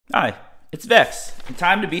Hi, it's Vex.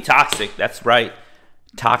 Time to be toxic. That's right.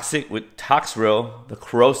 Toxic with Toxrill, the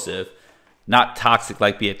Corrosive. Not toxic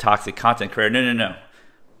like be a toxic content creator. No.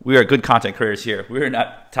 We are good content creators here. We are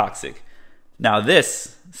not toxic. Now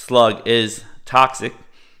this slug is toxic.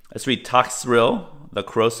 Let's read Toxrill, the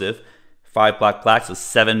Corrosive. 5 black, so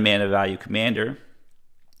 7 mana value commander.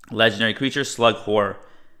 Legendary creature, Slug Horror.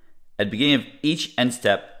 At the beginning of each end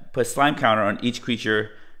step, put a slime counter on each creature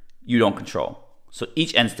you don't control. So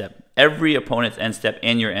each end step, every opponent's end step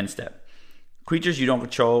and your end step. Creatures you don't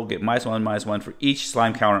control get -1/-1 for each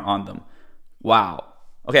slime counter on them. Wow.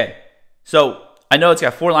 Okay, so I know it's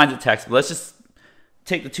got 4 lines of text, but let's just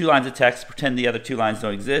take the 2 lines of text, pretend the other 2 lines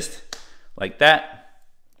don't exist, like that,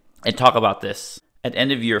 and talk about this. At the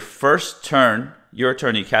end of your first turn, your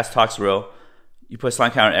turn, you cast Toxrill, you put a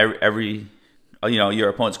slime counter on every your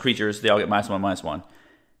opponent's creatures, they all get -1/-1.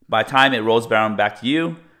 By the time it rolls down back to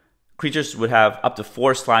you, creatures would have up to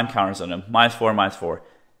 4 slime counters on them, -4, -4.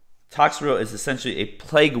 Toxrill is essentially a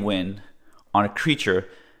plague wind on a creature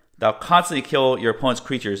that'll constantly kill your opponent's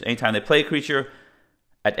creatures. Anytime they play a creature,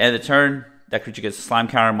 at the end of the turn, that creature gets a slime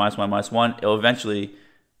counter, -1/-1. It'll eventually,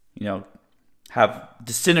 have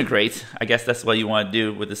disintegrate. I guess that's what you want to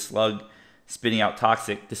do with the slug spitting out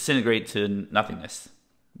toxic, disintegrate to nothingness.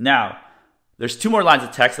 Now, there's 2 more lines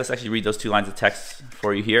of text. Let's actually read those 2 lines of text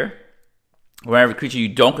for you here. Whenever a creature you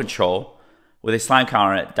don't control with a slime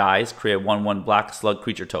counter on it dies, create a 1/1 black slug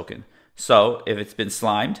creature token. So if it's been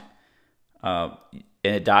slimed and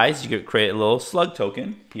it dies, you could create a little slug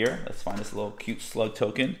token here. Let's find this little cute slug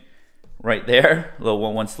token right there. A little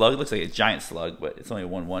 1/1 slug. It looks like a giant slug, but it's only a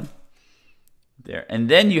 1/1 there. And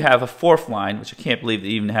then you have a 4th line, which I can't believe it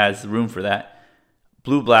even has room for that.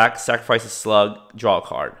 Blue-black, sacrifice a slug, draw a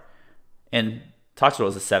card. And Toxrill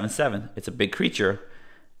is a 7/7. It's a big creature.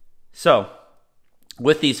 So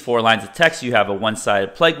with these 4 lines of text, you have a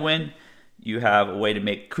one-sided plague wind. You have a way to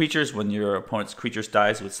make creatures when your opponent's creatures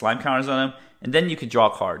dies with slime counters on them. And then you can draw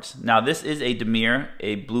cards. Now this is a Dimir,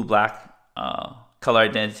 a blue-black color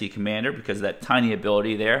identity commander because of that tiny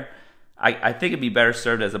ability there. I think it'd be better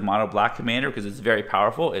served as a mono black commander because it's very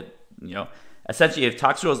powerful. Essentially if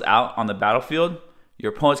Toxrill is out on the battlefield,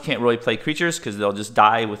 your opponents can't really play creatures because they'll just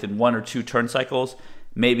die within 1 or 2 turn cycles.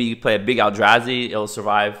 Maybe you play a big Eldrazi, it'll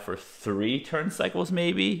survive for 3 turn cycles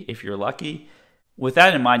maybe, if you're lucky. With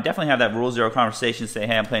that in mind, definitely have that rule 0 conversation. Say,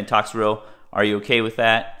 hey, I'm playing Toxrill. Are you okay with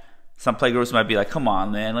that? Some playgroups might be like, come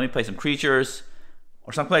on, man, let me play some creatures.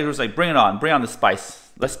 Or some playgroups like, bring it on, bring on the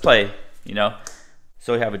spice. Let's play,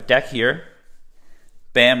 So we have a deck here.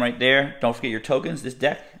 Bam, right there. Don't forget your tokens. This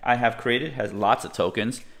deck I have created has lots of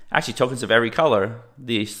tokens. Actually, tokens of every color.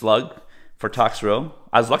 The Slug for Toxrill.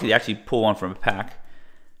 I was lucky to actually pull one from a pack.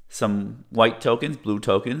 Some white tokens, blue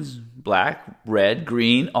tokens, black, red,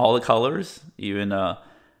 green, all the colors. Even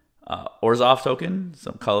Orzhov token,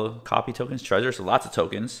 some color copy tokens, treasures, so lots of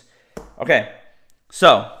tokens. Okay,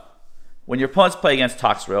 so when your opponents play against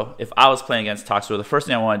Toxrill, if I was playing against Toxrill, the first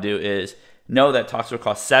thing I want to do is know that Toxrill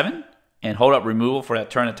costs 7 and hold up removal for that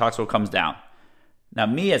turn that Toxrill comes down. Now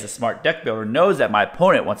me as a smart deck builder knows that my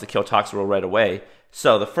opponent wants to kill Toxrill right away.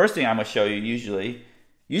 So the first thing I'm going to show you usually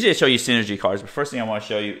I show you synergy cards, but first thing I want to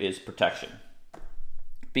show you is protection.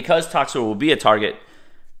 Because Toxrill will be a target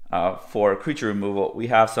for creature removal, we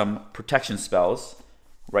have some protection spells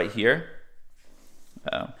right here.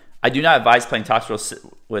 I do not advise playing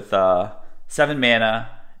Toxrill with 7 mana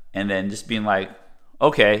and then just being like,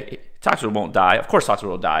 okay, Toxrill won't die. Of course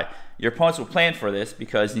Toxrill will die. Your opponents will plan for this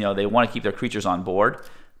because they want to keep their creatures on board.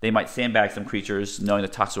 They might sandbag some creatures knowing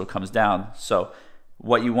that Toxrill comes down. So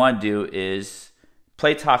what you want to do is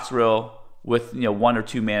play Toxrill with 1 or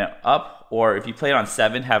 2 mana up, or if you play it on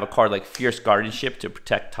 7, have a card like Fierce Guardianship to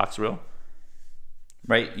protect Toxrill.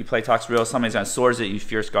 Right? You play Toxrill, somebody's on swords it, you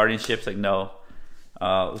Fierce Guardianship. It's like, no,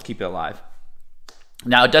 let's keep it alive.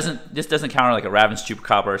 Now this doesn't counter like a Ravaged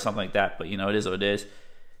Chupacabra or something like that, but it is what it is.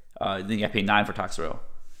 Then you got to pay 9 for Toxrill.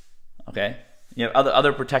 Okay, you have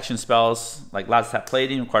other protection spells like Lazatap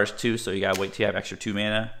Plating requires 2, so you gotta wait till you have extra 2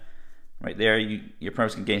 mana. Right there, your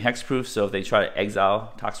opponents can gain hexproof, so if they try to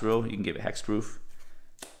exile Toxrill, you can give it hexproof.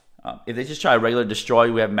 If they just try a regular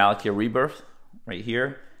destroy, we have Malakir Rebirth right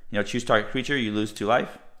here. Choose target creature, you lose 2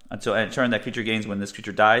 life. Until end of turn, that creature gains when this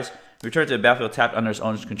creature dies. Return to the battlefield tapped under its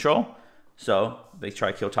owner's control. So they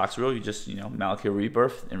try to kill Toxrill, you just Malakir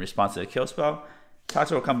Rebirth in response to the kill spell.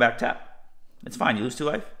 Toxrill will come back tap. It's fine, you lose 2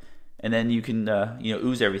 life. And then you can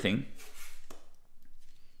ooze everything.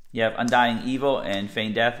 You have Undying Evil and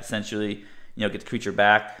Feign Death, essentially, get the creature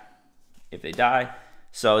back if they die.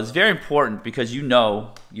 So it's very important because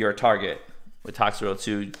you're a target with Toxrill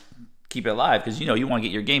to keep it alive because you want to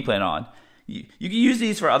get your game plan on. you can use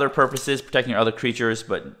these for other purposes, protecting your other creatures,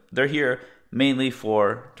 but they're here mainly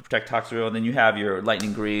to protect Toxrill. And then you have your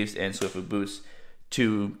Lightning Greaves and Swiftfoot Boots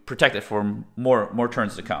to protect it for more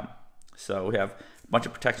turns to come. So we have a bunch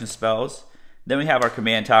of protection spells. Then we have our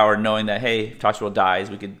command tower, knowing that, hey, if Toxrill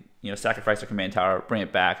dies, we could sacrifice our command tower, bring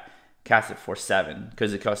it back, cast it for 7,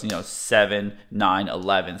 because it costs 7, 9,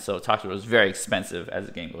 11. So Toxrill is very expensive as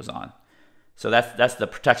the game goes on. So that's the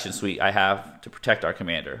protection suite I have to protect our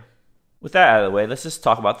commander. With that out of the way, let's just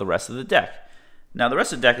talk about the rest of the deck. Now, the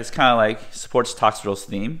rest of the deck is kind of like supports Toxrill's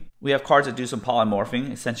theme. We have cards that do some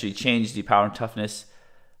polymorphing, essentially change the power and toughness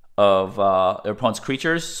of their opponent's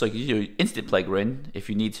creatures. So you can do Instant Plague Ridden if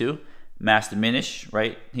you need to. Mass Diminish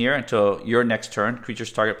right here until your next turn.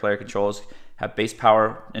 Creatures target player controls have base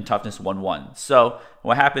power and toughness 1/1. So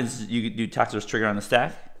what happens is you do Toxrill's trigger on the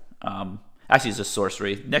stack. Actually, it's a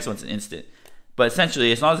sorcery. Next one's an instant. But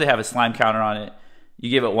essentially, as long as they have a slime counter on it, you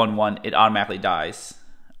give it 1/1, it automatically dies.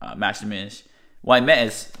 Mass Diminish. What I meant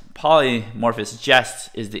is Polymorphous Jest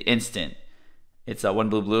is the instant. It's a 1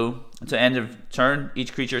 blue. Until end of turn,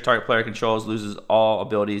 each creature target player controls loses all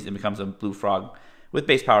abilities and becomes a blue frog with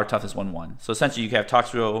base power toughness 1/1. So essentially, you can have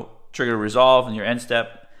Toxrill trigger resolve in your end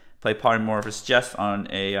step, play Polymorphous Jest on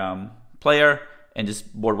a player, and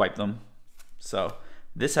just board wipe them. So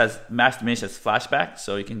this has Mass Diminish as flashback,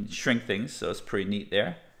 so you can shrink things. So it's pretty neat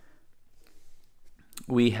there.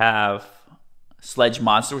 We have Sledge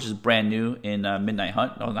Monster, which is brand new in Midnight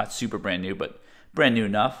Hunt. No, not super brand new, but brand new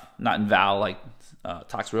enough. Not in Val like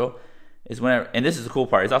Toxrill. And this is the cool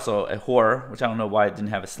part. It's also a horror, which I don't know why it didn't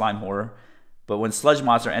have a slime horror. But when Sludge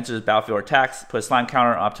Monster enters the battlefield or attacks, put a slime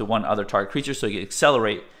counter up to one other target creature, so you can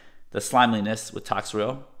accelerate the slimeliness with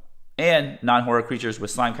Toxrill. And non-horror creatures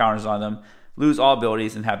with slime counters on them lose all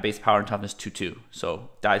abilities and have base power and toughness 2/2. So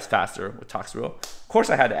dies faster with Toxrill. Of course,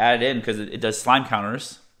 I had to add it in because it does slime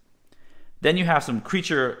counters. Then you have some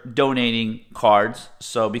creature donating cards.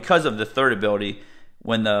 So because of the third ability,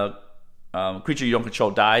 when the creature you don't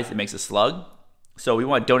control dies, it makes a slug. So we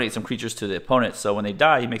want to donate some creatures to the opponent. So when they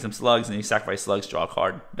die, you make some slugs, and you sacrifice slugs, draw a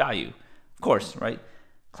card. Value, of course, right?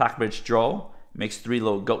 Clackbridge Droll makes 3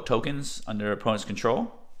 little goat tokens under opponent's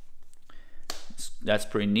control. That's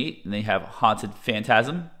pretty neat. And they have Haunted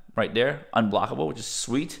Phantasm right there, unblockable, which is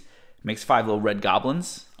sweet. Makes 5 little red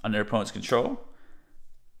goblins under opponent's control.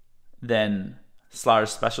 Then Slaughter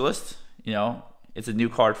Specialist, it's a new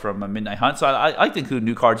card from a Midnight Hunt. So I like to include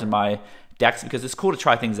new cards in my decks because it's cool to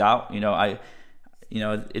try things out.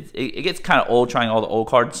 It gets kind of old trying all the old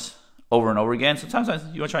cards over and over again. Sometimes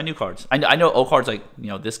you want to try new cards. I know old cards like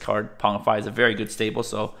this card, Pongify, is a very good stable.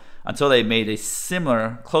 So until they made a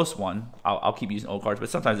similar close one, I'll keep using old cards. But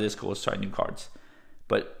sometimes it is cool to try new cards.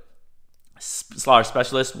 But Slaughter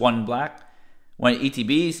Specialist, 1 black. When it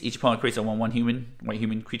ETBs, each opponent creates a 1/1 white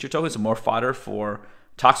human creature token, so more fodder for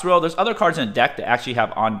Toxrill. There's other cards in the deck that actually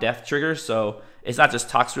have on-death triggers, so it's not just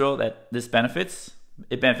Toxrill that this benefits.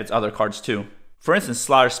 It benefits other cards too. For instance,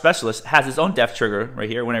 Slaughter Specialist has its own death trigger right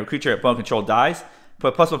here. Whenever a creature at opponent control dies,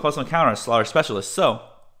 put +1/+1 counter on Slaughter Specialist. So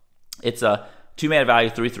it's a 2-mana value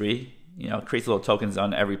 3/3. Creates little tokens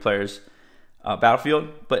on every player's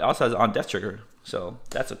battlefield, but it also has an on-death trigger. So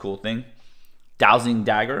that's a cool thing. Dowsing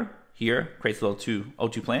Dagger here creates little 2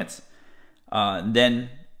 O2 plants. Then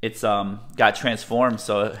it's got Transform,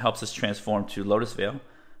 so it helps us transform to Lotus Veil.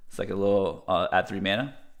 It's like a little add 3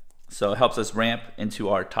 mana. So it helps us ramp into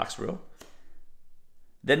our Toxrill.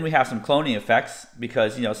 Then we have some cloning effects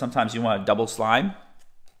because sometimes you want to double slime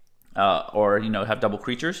or have double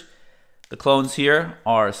creatures. The clones here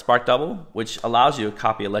are Spark Double, which allows you to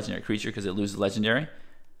copy a legendary creature because it loses legendary.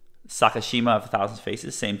 Sakashima of 1,000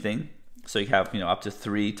 Faces, same thing. So you have up to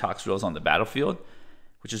 3 Toxrills on the battlefield,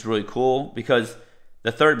 which is really cool because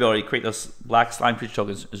the third ability, create those black slime creature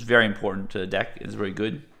tokens, is very important to the deck. It's very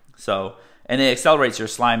good. So, and it accelerates your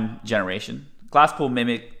slime generation. Glasspool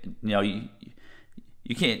Mimic,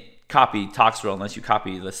 you can't copy Toxrill unless you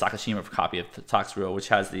copy the Sakashima copy of Toxrill, which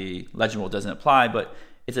has the legend rule doesn't apply, but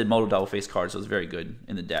it's a modal double face card, so it's very good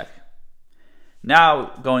in the deck. Now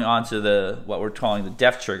going on to what we're calling the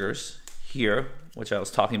death triggers here, which I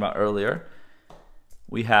was talking about earlier.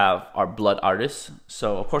 We have our Blood Artist.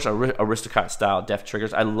 So of course our aristocrat style death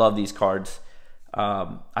triggers. I love these cards.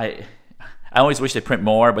 I always wish they print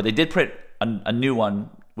more, but they did print a new one,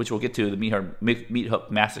 which we'll get to, the Meat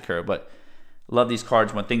Hook Massacre. But love these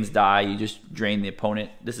cards. When things die, you just drain the opponent.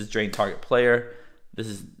 This is drain target player. This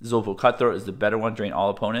is Zolful Cutthroat is the better one, drain all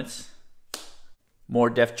opponents. More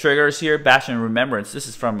death triggers here. Bastion Remembrance. This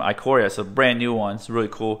is from Ikoria, so brand new one. It's really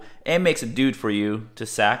cool. And makes a dude for you to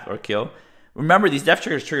sack or kill. Remember, these death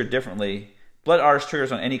triggers trigger differently Blood Artist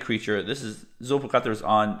triggers on any creature. This is Zulpikathers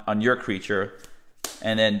on your creature,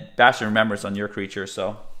 and then Bastion Remembrance on your creature.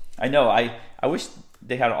 So I know I wish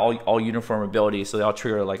they had all uniform abilities, so they all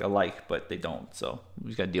trigger like alike, but they don't. So we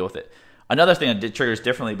just gotta deal with it. Another thing that did triggers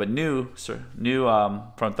differently, but new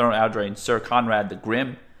from Throne Eldraine, Sir Conrad the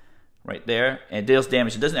Grim, right there, and it deals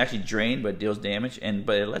damage. It doesn't actually drain, but it deals damage,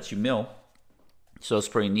 but it lets you mill. So it's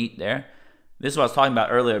pretty neat there. This is what I was talking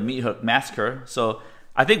about earlier, Meat Hook Massacre. So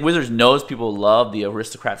I think Wizards knows people love the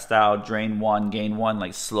Aristocrat style, drain 1, gain 1,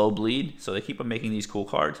 like slow bleed. So they keep on making these cool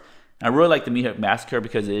cards. And I really like the Meat Hook Massacre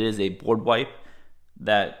because it is a board wipe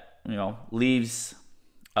that, you know, leaves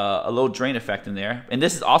a little drain effect in there. And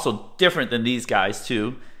this is also different than these guys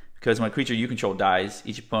too, because when a creature you control dies,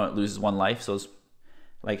 each opponent loses 1 life. So it's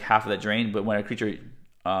like half of that drain. But when a creature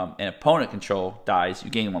an opponent control dies,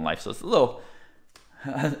 you gain 1 life. So it's a little,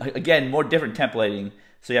 again, more different templating.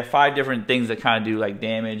 So you have 5 different things that kind of do like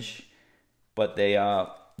damage, but they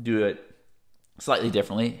do it slightly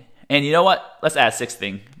differently. And you know what? Let's add 6th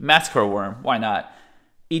thing. Massacre Worm. Why not?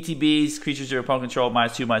 ETBs, creatures your opponent control,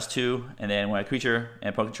 -2/-2. And then when a creature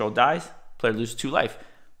and opponent control dies, player loses 2 life.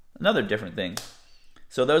 Another different thing.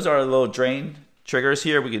 So those are little drain triggers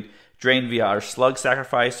here. We could drain via our Slug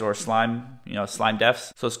Sacrifice or Slime, Slime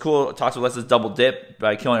Deaths. So it's cool. Toxrill lets us double dip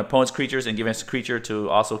by killing our opponent's creatures and giving us a creature to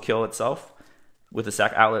also kill itself with the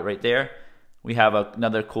sack outlet right there. We have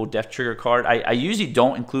another cool death trigger card. I usually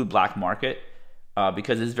don't include Black Market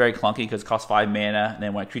because it's very clunky because it costs 5 mana. And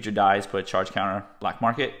then when a creature dies, put a charge counter, Black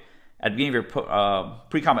Market. At the beginning of your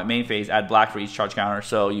pre-combat main phase, add black for each charge counter.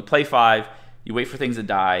 So you play 5, you wait for things to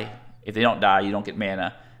die. If they don't die, you don't get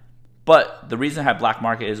mana. But the reason I have Black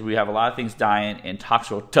Market is we have a lot of things dying, and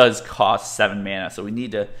Toxrill does cost 7 mana. So we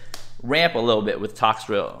need to ramp a little bit with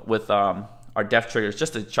Toxrill, with our death triggers,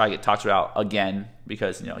 just to try to get Toxrill out again,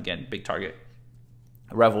 because, again, big target.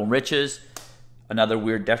 Revel in Riches, another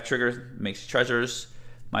weird death trigger, makes treasures.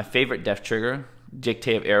 My favorite death trigger,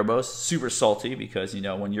 Dictate of Erebos, super salty because,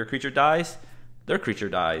 when your creature dies, their creature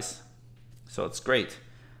dies. So it's great.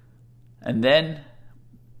 And then,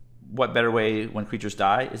 what better way when creatures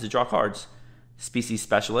die is to draw cards. Species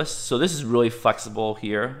Specialist. So this is really flexible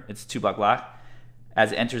here. It's 2 black.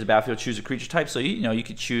 As it enters the battlefield, choose a creature type. So you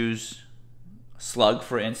could choose Slug,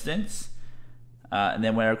 for instance. And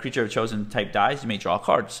then when a creature of chosen type dies, you may draw a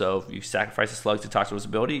card. So if you sacrifice a Slug to Toxrill's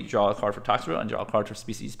ability, you draw a card for Toxrill and draw a card for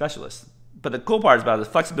Species Specialist. But the cool part is about the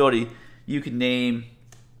flexibility. You can name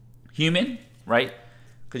human, right?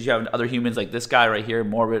 Because you have other humans like this guy right here,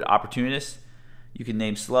 Morbid Opportunist. You can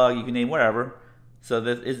name Slug, you can name whatever. So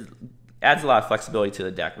that adds a lot of flexibility to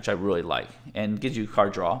the deck, which I really like, and gives you a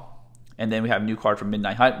card draw. And then we have a new card from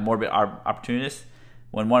Midnight Hunt, Morbid Opportunist.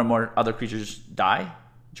 When 1 or more other creatures die,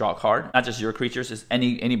 draw a card. Not just your creatures, it's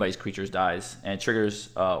anybody's creatures dies, and it triggers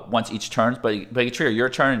once each turn, but it can trigger your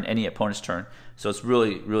turn and any opponent's turn. So it's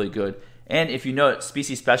really, really good. And if you know,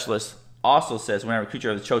 Species Specialist also says whenever a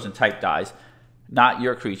creature of the chosen type dies, not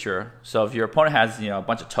your creature. So if your opponent has a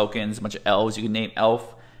bunch of tokens, a bunch of elves, you can name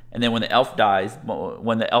elf, and then when the elf dies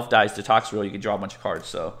to Toxrill, you can draw a bunch of cards.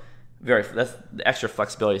 So that's the extra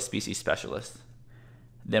flexibility of Species Specialist.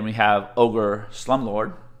 Then we have Ogre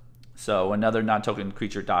Slumlord. So another non-token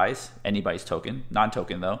creature dies, anybody's token,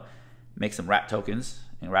 non-token though, make some rat tokens,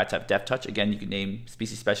 and rats have Death Touch. Again, you can name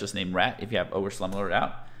Species Specialist, name rat if you have Ogre Slumlord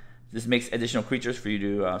out. This makes additional creatures for you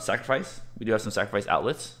to sacrifice. We do have some sacrifice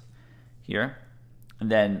outlets here. And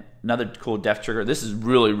then another cool death trigger. This is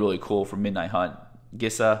really, really cool for Midnight Hunt.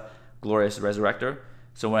 Gissa, Glorious Resurrector.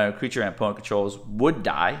 So when a creature and opponent controls would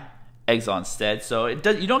die, exile instead. So you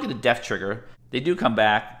don't get a death trigger. They do come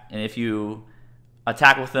back, and if you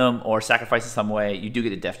attack with them or sacrifice in some way, you do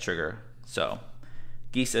get a death trigger. So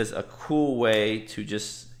Gissa is a cool way to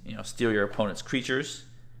just steal your opponent's creatures.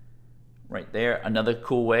 Right there. Another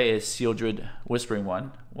cool way is Sealdred Whispering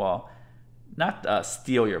One. Well, not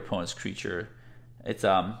steal your opponent's creature. It's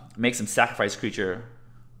make some sacrifice creature.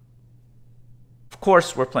 Of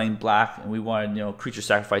course, we're playing black, and we want creature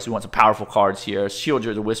sacrifice. We want some powerful cards here.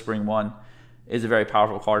 Sealdred the Whispering One is a very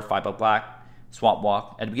powerful card. 5 black. Swamp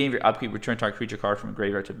Walk. At the beginning of your upkeep, return target creature card from a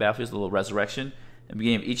graveyard to the battlefield. It's a little resurrection. At the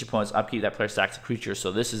beginning of each opponent's upkeep, that player sacks a creature.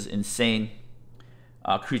 So this is insane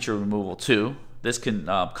creature removal too. This can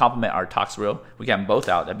complement our Toxrill. We can have them both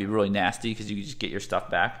out. That'd be really nasty because you can just get your stuff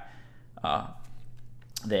back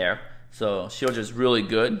there. So Shieldred is really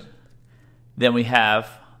good. Then we have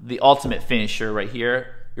the ultimate finisher right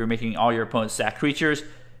here. You're making all your opponents sack creatures.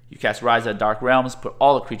 You cast Rise of Dark Realms, put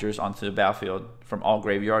all the creatures onto the battlefield from all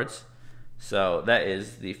graveyards. So that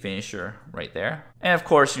is the finisher right there. And of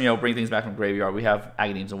course, you know, bring things back from graveyard. We have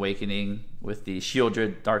Agadeem's Awakening with the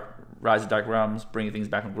Shieldred, Rise of Dark Realms, bringing things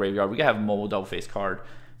back from graveyard. We can have a mobile double face card.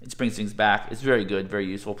 It brings things back. It's very good, very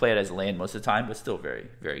useful. Play it as a land most of the time, but still very,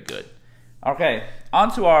 very good. Okay,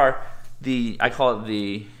 on to I call it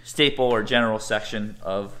the staple or general section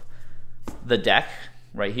of the deck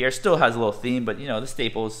right here. Still has a little theme, but you know, the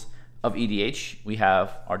staples of EDH. We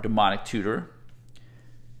have our Demonic Tutor,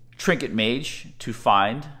 Trinket Mage to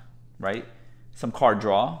find, right? Some card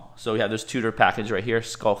draw. So we have this tutor package right here,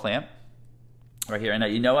 Skull Clamp, right here. And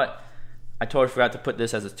you know what? I totally forgot to put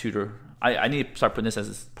this as a tutor. I need to start putting this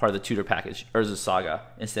as part of the tutor package, Urza Saga,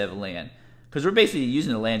 instead of a land. Because we're basically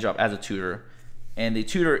using the land drop as a tutor. And the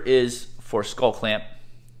tutor is for Skull Clamp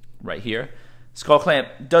right here. Skull Clamp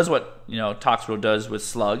does what, you know, Toxrill does with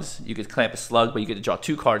Slugs. You could clamp a slug, but you get to draw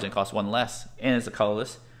 2 cards and it costs 1 less. And it's a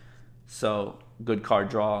colorless. So good card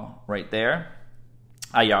draw right there.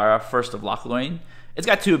 Ayara, First of Lochloin. It's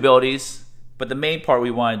got 2 abilities, but the main part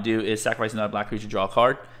we want to do is sacrifice another black creature, draw a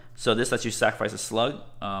card. So this lets you sacrifice a slug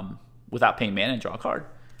without paying mana and draw a card.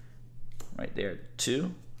 Right there,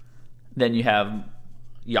 2. Then you have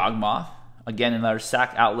Yawgmoth. Again, another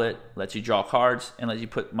sack outlet, lets you draw cards and lets you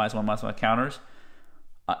put -1/-1 counters.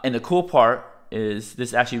 And the cool part is,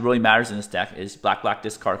 this actually really matters in this deck, is black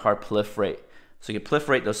discard card Proliferate. So you can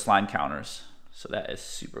proliferate those slime counters. So that is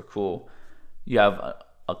super cool. You have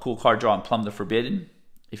a cool card draw on Plumb the Forbidden.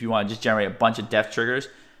 If you want to just generate a bunch of death triggers,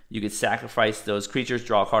 you could sacrifice those creatures,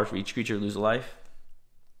 draw a card for each creature, lose a life.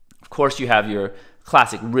 Of course, you have your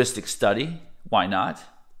classic Rhystic Study. Why not?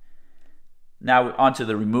 Now onto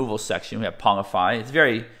the removal section. We have Pongify. It's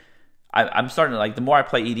very, I'm starting to like, the more I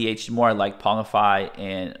play EDH, the more I like Pongify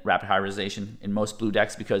and Rapid Hybridization in most blue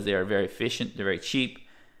decks because they are very efficient, they're very cheap.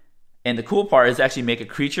 And the cool part is actually make a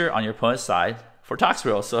creature on your opponent's side for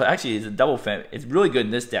Toxrill. So actually it's a double fin. It's really good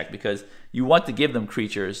in this deck because you want to give them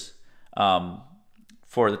creatures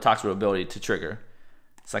for the Toxrill ability to trigger.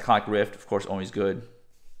 Cyclonic Rift, of course, always good.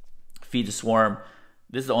 Feed the Swarm.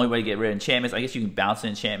 This is the only way to get rid of enchantments. I guess you can bounce an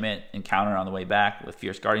enchantment and counter on the way back with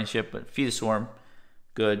Fierce Guardianship, but Feed the Swarm,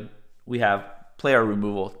 good. We have player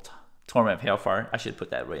removal, Torment of Hailfire. I should put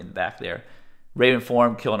that right in the back there. Raven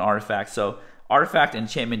Form, kill an artifact. So artifact and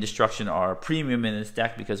enchantment destruction are premium in this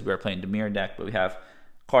deck because we're playing Dimir deck, but we have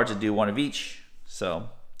cards that do 1 of each. So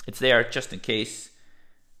it's there just in case.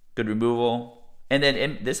 Good removal. And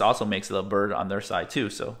then this also makes a little bird on their side too.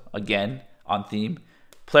 So again, on theme.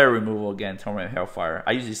 Player removal again, Torment of Hellfire.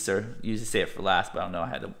 I usually say it for last, but I don't know, I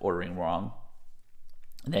had the ordering wrong.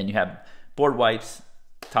 And then you have board wipes,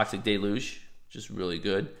 Toxic Deluge, which is really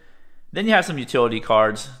good. Then you have some utility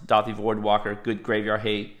cards, Dauthi Voidwalker, good graveyard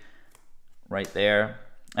hate right there.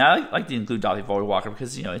 And I like to include Dauthi Voidwalker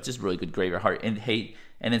because, you know, it's just really good graveyard hate.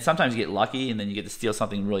 And then sometimes you get lucky and then you get to steal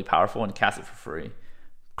something really powerful and cast it for free.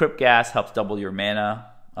 Crypt Gas helps double your mana.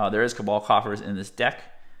 There is Cabal Coffers in this deck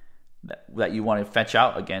that you want to fetch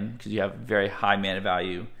out again because you have very high mana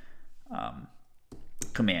value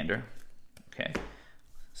commander. Okay,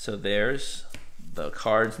 so there's the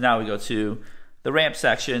cards. Now we go to the ramp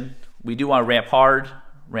section. We do want to ramp hard,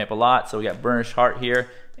 ramp a lot. So we got Burnished Heart here,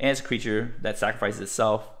 and it's a creature that sacrifices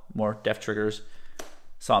itself. More death triggers.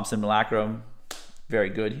 Solemn Simulacrum, very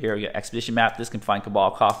good here. We got Expedition Map. This can find Cabal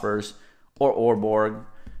Coffers or Orborg.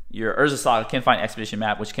 Your Urza Saga can find Expedition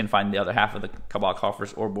Map, which can find the other half of the Cabal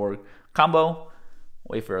Coffers or Borg combo.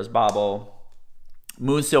 Wayfarer's Bauble.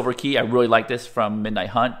 Moon Silver Key, I really like this from Midnight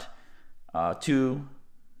Hunt. 2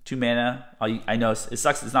 mana. I know it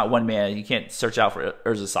sucks it's not 1 mana. You can't search out for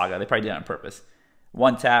Urza Saga. They probably did it on purpose.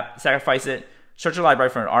 1 tap, sacrifice it. Search your library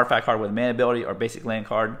for an artifact card with a mana ability or basic land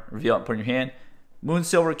card. Reveal it and put it in your hand. Moon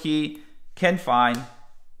Silver Key can find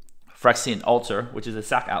Phyrexian Altar, which is a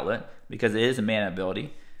sack outlet because it is a mana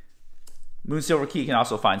ability. Moon Silver Key can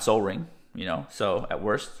also find Soul Ring, you know, so at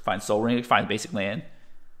worst, find Soul Ring, find basic land.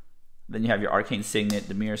 Then you have your Arcane Signet,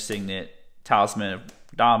 Dimir Signet, Talisman of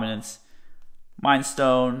Dominance, Mind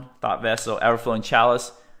Stone, Thought Vessel, Everflowing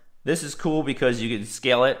Chalice. This is cool because you can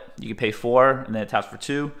scale it, you can pay 4, and then it taps for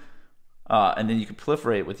 2. And then you can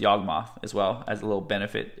proliferate with Yawgmoth as well as a little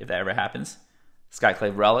benefit if that ever happens.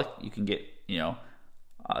 Skyclave Relic, you can get, you know,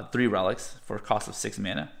 3 relics for a cost of 6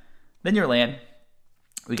 mana. Then your land.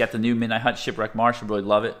 We got the new Midnight Hunt Shipwreck Marsh. I really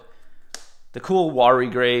love it. The cool Watery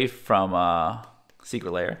Grave from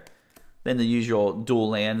Secret Lair. Then the usual dual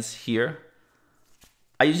lands here.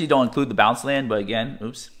 I usually don't include the bounce land, but again,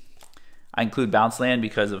 oops. I include bounce land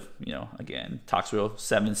because of, you know, again, Toxrill,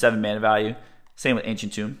 7 mana value. Same with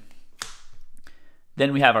Ancient Tomb.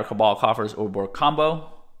 Then we have our Cabal Coffers Orborg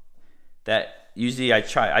combo. That usually I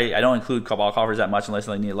don't include Cabal Coffers that much unless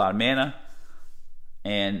I need a lot of mana.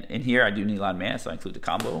 And in here, I do need a lot of mana, so I include the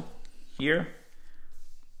combo here.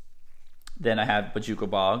 Then I have Bojuka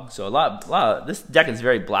Bog. So a lot of this deck is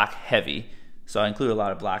very black heavy. So I include a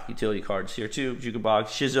lot of black utility cards here too. Bojuka Bog,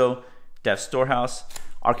 Shizo, Death Storehouse.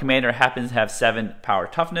 Our commander happens to have 7 power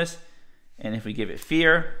toughness. And if we give it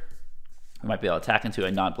fear, we might be able to attack into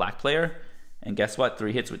a non-black player. And guess what?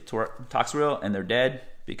 3 hits with Toxrill and they're dead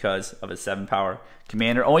because of a 7 power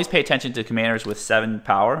commander. Always pay attention to commanders with 7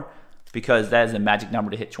 power because that is a magic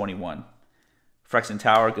number to hit 21. Phyrexian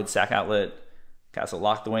Tower, good sack outlet. Castle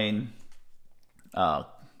Locthwain,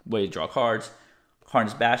 way to draw cards.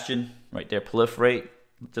 Harness Bastion, right there, proliferate,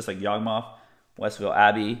 just like Yawgmoth. Westville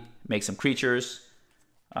Abbey, make some creatures.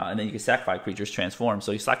 And then you can sacrifice creatures, transform.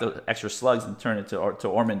 So you select the extra slugs and turn it to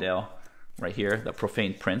Ormondale, right here, the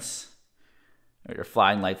Profane Prince. Or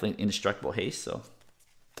flying, lifelink, indestructible haste. So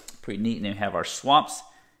pretty neat. And then we have our swamps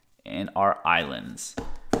and our islands.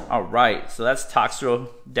 All right, so that's Toxrill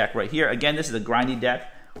deck right here. Again, this is a grindy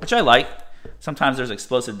deck, which I like. Sometimes there's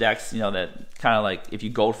explosive decks, you know, that kind of like if you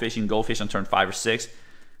goldfish, you can goldfish on turn 5 or 6.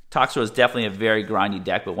 Toxrill is definitely a very grindy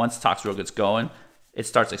deck, but once Toxrill gets going, it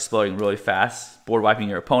starts exploding really fast, board wiping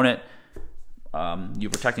your opponent. You're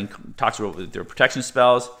protecting Toxrill with your protection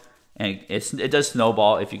spells, and it does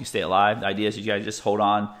snowball if you can stay alive. The idea is you guys just hold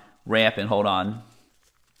on, ramp, and hold on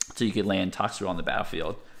so you can land Toxrill on the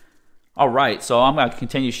battlefield. All right, so I'm going to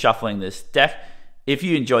continue shuffling this deck. If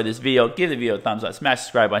you enjoyed this video, give the video a thumbs up, smash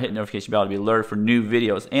subscribe button, hit the notification bell to be alerted for new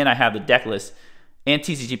videos. And I have the deck list and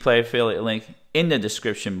TCG Play affiliate link in the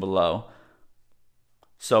description below.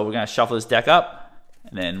 So we're going to shuffle this deck up,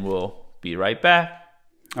 and then we'll be right back.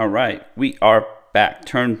 All right, we are back.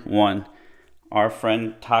 Turn 1, our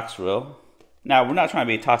friend Toxrill. Now, we're not trying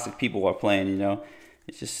to be toxic people while playing, you know.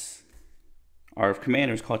 It's just our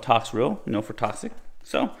commander is called Toxrill, you know, for toxic.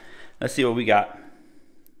 So let's see what we got.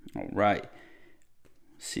 All right.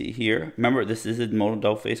 See here. Remember, this is a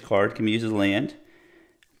modal face card. Can be used as land.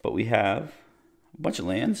 But we have a bunch of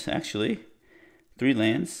lands, actually. 3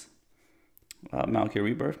 lands. Malakir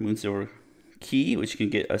Rebirth, Moonsilver Key, which can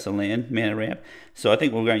get us a land mana ramp. So I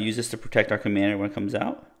think we're going to use this to protect our commander when it comes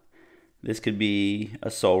out. This could be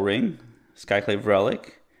a Soul Ring, Skyclave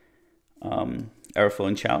Relic,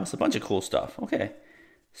 Everflowing Chalice, a bunch of cool stuff. Okay.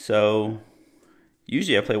 So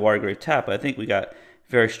usually I play Watergrave Tap, but I think we got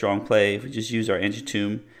very strong play. If we just use our Ancient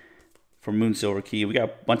Tomb for Moonsilver Key, we got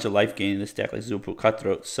a bunch of life gain in this deck, like Zulapul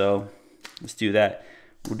Cutthroat. So let's do that.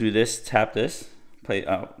 We'll do this, tap this, play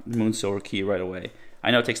Moonsilver Key right away.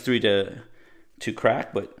 I know it takes 3 to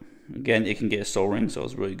crack, but again, it can get a Soul Ring, so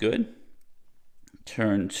it's really good.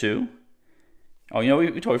 Turn 2. Oh, you know,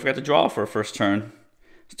 we totally forgot to draw for our first turn.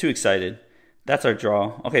 It's too excited. That's our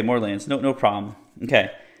draw. Okay, more lands. No problem.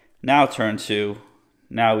 Okay, now turn 2.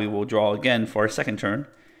 Now we will draw again for our second turn.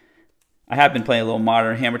 I have been playing a little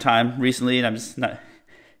Modern Hammer Time recently, and I'm just not,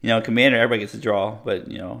 you know, Commander, everybody gets to draw,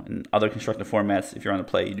 but, you know, in other constructed formats, if you're on the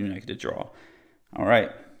play, you do not get to draw. All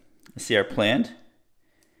right, let's see our plan.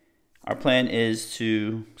 Our plan is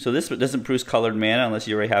to, so this doesn't produce colored mana unless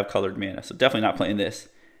you already have colored mana, so definitely not playing this.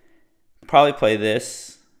 Probably play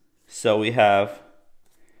this, so we have,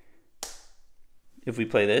 if we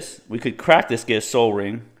play this, we could crack this, get a Soul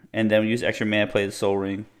Ring, and then we use extra mana, play the Soul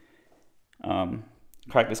Ring.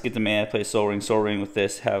 Crack this, get the mana, play Soul Ring with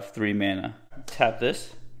this, have 3 mana. Tap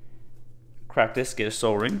this, crack this, get a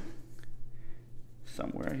Soul Ring.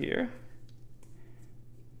 Somewhere here.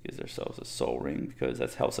 Gives ourselves a Soul Ring because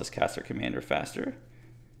that helps us cast our commander faster.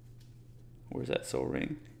 Where's that Soul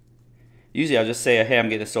Ring? Usually I'll just say, hey, I'm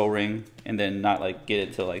getting a Soul Ring, and then not like get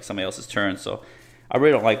it till like somebody else's turn. So I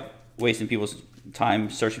really don't like wasting people's time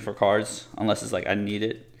searching for cards unless it's like I need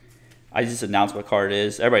it. I just announce what card it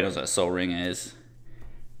is. Everybody knows what a Soul Ring is.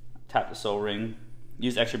 Tap the Soul Ring.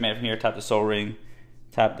 Use extra mana from here. Tap the Soul Ring.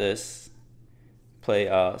 Tap this. Play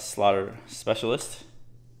Slaughter Specialist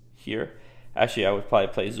here. Actually, I would probably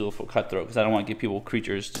play Zulapul Cutthroat because I don't want to give people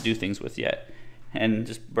creatures to do things with yet. And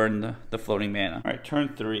just burn the floating mana. All right,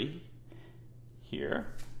 turn 3 here.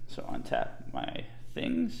 So untap my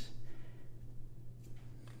things.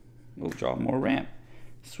 We'll draw more ramp.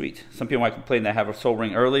 Sweet. Some people might complain that I have a Soul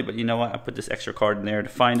Ring early, but you know what? I put this extra card in there to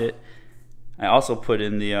find it. I also put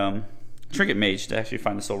in the Trinket Mage to actually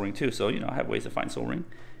find the Soul Ring too. So, you know, I have ways to find Soul Ring.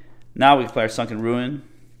 Now we can play our Sunken Ruin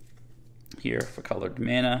here for colored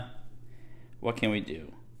mana. What can we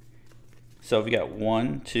do? So we got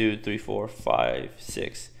 1, 2, 3, 4, 5,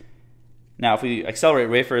 6. Now if we accelerate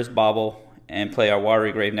Wayfarer's Bauble and play our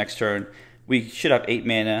Watery Grave next turn, we should have 8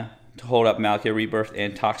 mana to hold up Malakir Rebirth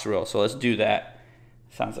and Toxrill. So let's do that.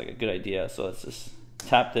 Sounds like a good idea. So let's just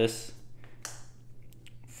tap this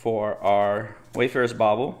for our Wayfarer's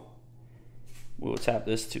Bauble. we'll tap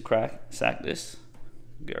this to sack this.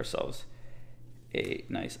 Get ourselves a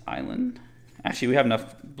nice island. Actually, we have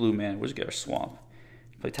enough blue mana. We'll just get our swamp.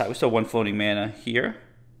 Play tap. We still have 1 floating mana here.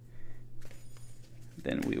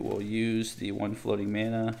 Then we will use the 1 floating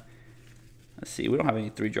mana. Let's see, we don't have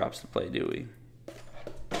any 3-drops to play, do we?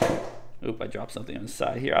 Oop, I dropped something on the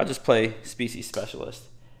side here. I'll just play Species Specialist.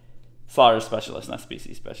 Slaughter Specialist, not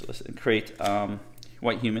Species Specialist. And create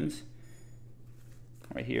white humans.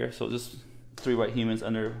 Right here. So just 3 white humans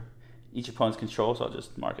under each opponent's control. So I'll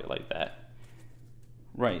just mark it like that.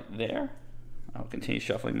 Right there. I'll continue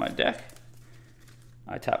shuffling my deck.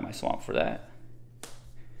 I tap my swamp for that.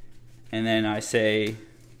 And then I say,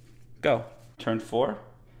 go. Turn 4.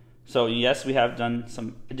 So yes, we have done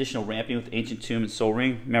some additional ramping with Ancient Tomb and Soul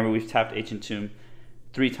Ring. Remember, we've tapped Ancient Tomb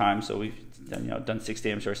 3 times, so we've done, done 6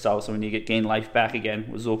 damage to ourselves. So we need to gain life back again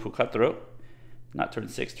with Zulpul Cutthroat. Not turn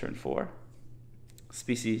 6, turn 4.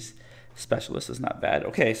 Species Specialist is not bad.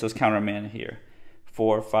 Okay, so let's counter our mana here.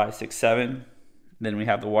 4, 5, 6, 7. Then we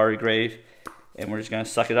have the Watery Grave, and we're just gonna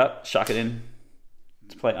suck it up, shock it in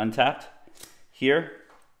to play untapped. Here,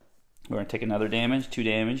 we're gonna take another damage, 2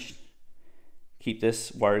 damage. Keep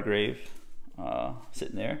this Watery Grave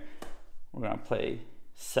sitting there. We're gonna play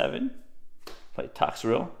 7, play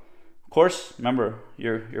Toxrill. Of course, remember,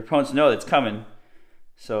 your opponents know it's coming,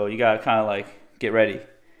 so you gotta kind of like get ready.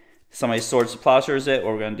 Somebody Swords to Plowshares it.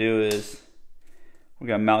 What we're gonna do is we're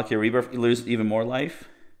gonna Malakir Rebirth. You lose even more life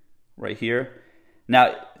right here.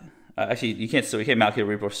 Now, actually, you can't Malakir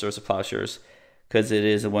Rebirth Swords to Plowshares because it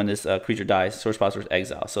is when this creature dies. Swords to Plowshares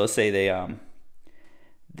exile. So let's say they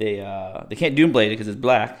can't Doomblade it because it's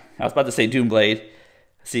black. I was about to say Doomblade.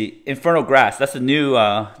 See, Infernal Grasp. That's the new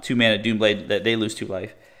 2 mana Doomblade that they lose 2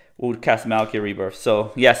 life. We'll cast Malakir Rebirth.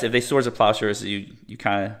 So yes, if they Swords of Plowshares, you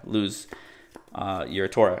kind of lose your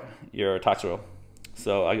Toxrill.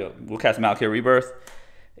 So we'll cast Malakir Rebirth.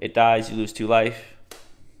 It dies. You lose 2 life.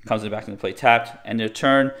 Comes back into play tapped. End of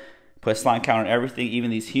turn. Put a slime counter on everything, even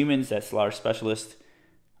these humans that Slaughter Specialist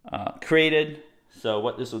created. So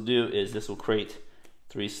what this will do is this will create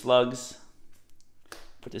 3 slugs.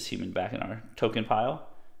 Put this human back in our token pile.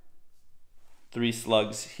 3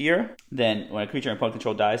 slugs here. Then when a creature in opponent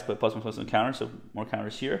control dies, put +1/+1 counter, so more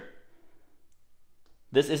counters here.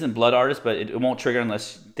 This isn't Blood Artist, but it won't trigger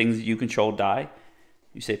unless things you control die.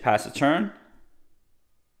 You say pass the turn.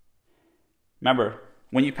 Remember,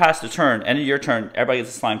 when you pass the turn, end of your turn, everybody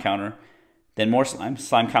gets a slime counter. Then more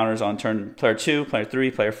slime counters on turn player 2, player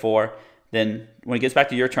 3, player 4. Then when it gets back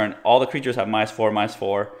to your turn, all the creatures have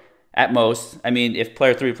 -4/-4 at most. I mean, if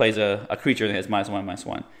player 3 plays a creature that has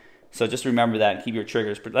 -1/-1. So just remember that and keep your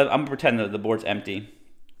triggers. I'm going to pretend that the board's empty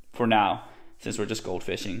for now, since we're just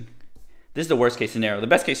goldfishing. This is the worst case scenario. The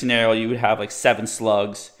best case scenario, you would have like 7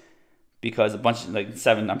 slugs, because a bunch of, like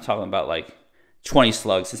 7, I'm talking about like 20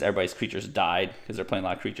 slugs since everybody's creatures died because they're playing a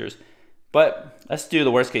lot of creatures. But let's do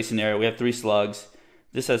the worst case scenario. We have 3 slugs.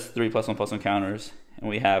 This has 3 +1/+1 counters, and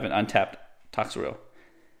we have an untapped Toxrill.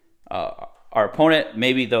 Our opponent,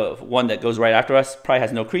 maybe the one that goes right after us, probably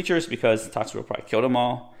has no creatures because Toxrill probably killed them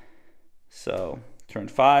all. So turn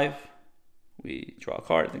 5, we draw a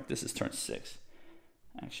card. I think this is turn 6,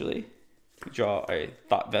 actually. We draw a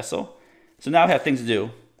Thought Vessel. So now we have things to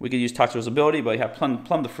do. We could use Toxrill's ability, but we have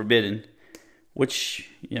Plumb the Forbidden, which,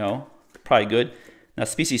 probably good. Now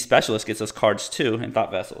Species Specialist gets us cards too, and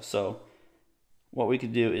Thought Vessel. So what we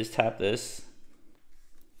could do is tap this,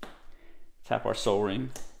 tap our Soul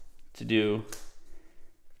Ring to do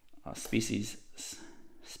Species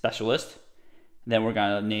Specialist. Then we're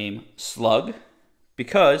going to name Slug,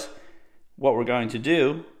 because what we're going to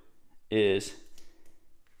do is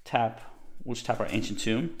we'll just tap our Ancient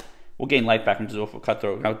Tomb. We'll gain life back from Zulpul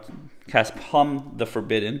Cutthroat. Now cast Plumb the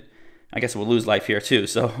Forbidden. I guess we'll lose life here too.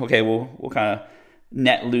 So okay, we'll kind of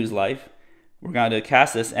net lose life. We're going to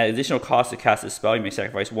cast this at additional cost to cast this spell. You may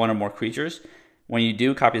sacrifice 1 or more creatures. When you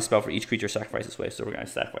do, copy the spell for each creature sacrificed this way. So we're going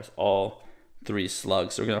to sacrifice all 3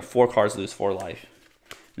 slugs. So we're going to have 4 cards, lose 4 life.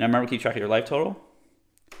 Now remember, keep track of your life total.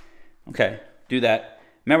 Okay, do that.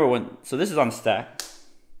 Remember so this is on the stack.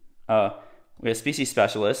 We have Species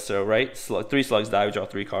Specialist, so right, 3 slugs die, we draw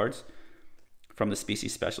 3 cards from the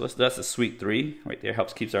Species Specialist. That's a sweet 3 right there,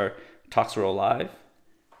 keeps our Toxrill alive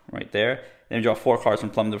right there. Then we draw 4 cards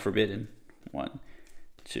from Plumb the Forbidden. 1,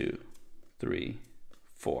 2, 3,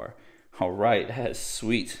 4. All right, that is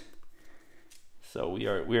sweet. So we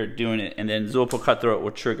are doing it, and then Zulpul Cutthroat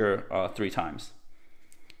will trigger 3 times.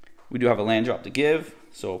 We do have a land drop to give,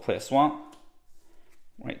 so we'll play a swamp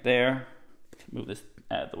right there. Move this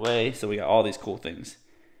out of the way. So we got all these cool things.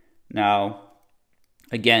 Now,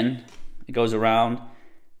 again, it goes around.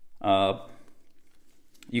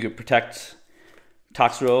 You can protect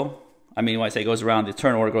Toxrill, I mean, when I say goes around, the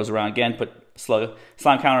turn order goes around again. Put slime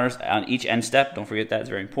counters on each end step. Don't forget that, it's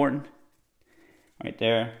very important. Right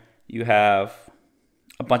there, you have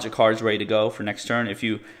a bunch of cards ready to go for next turn. If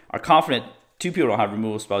you are confident 2 people don't have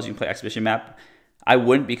removal spells, you can play Exhibition Map. I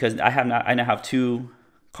wouldn't, because I now have 2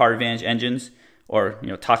 card advantage engines, or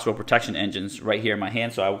Toxrill protection engines right here in my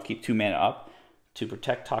hand. So I will keep 2 mana up to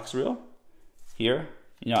protect Toxrill here.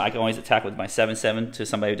 I can always attack with my 7/7 to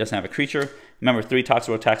somebody who doesn't have a creature. Remember, 3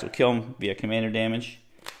 Toxrill attacks will kill him via commander damage.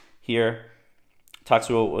 Here,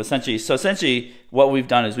 Toxrill will essentially what we've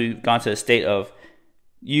done is we've gone to a state of,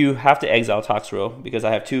 you have to exile Toxrill because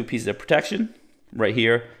I have 2 pieces of protection right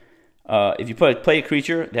here. If you play a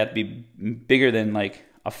creature, they have to be bigger than like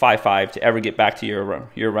a 5/5 to ever get back to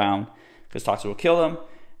your round, because Toxrill will kill them.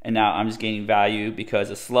 And now I'm just gaining value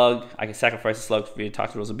because a Slug, I can sacrifice a Slug via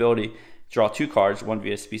Toxrill's ability, draw 2 cards, 1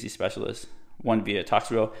 via Species Specialist, 1 via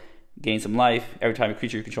Toxrill, gain some life. Every time a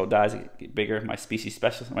creature you control dies, I get bigger. My Species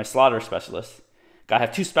Specialist, my Slaughter Specialist. Gotta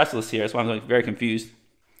have 2 specialists here, that's why I'm very confused.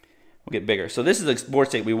 Will get bigger. So this is the board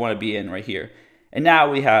state we want to be in right here. And now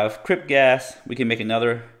we have Crypt Gas. We can make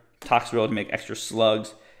another Toxrill to make extra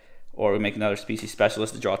Slugs, or we make another Species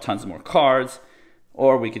Specialist to draw tons more cards,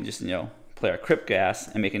 or we can just play our Crypt Gas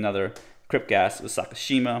and make another Crypt Gas with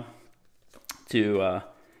Sakashima to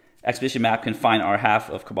Expedition Map can find our half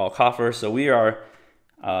of Cabal Coffer. So we are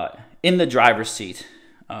in the driver's seat.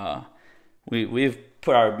 We've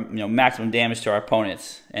put our maximum damage to our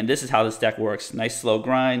opponents, and this is how this deck works. Nice slow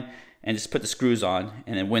grind, and just put the screws on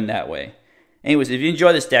and then win that way. Anyways, if you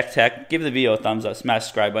enjoy this deck tech, give the video a thumbs up, smash the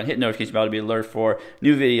subscribe button, hit the notification bell to be alerted for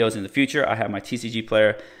new videos in the future. I have my TCG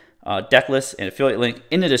Player deck list and affiliate link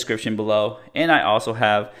in the description below, and I also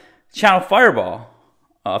have Channel Fireball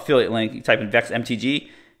affiliate link. You type in Vex MTG,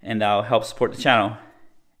 and that'll help support the channel.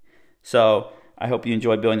 So I hope you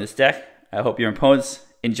enjoy building this deck. I hope your opponents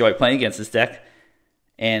enjoy playing against this deck,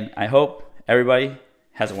 and I hope everybody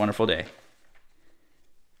has a wonderful day.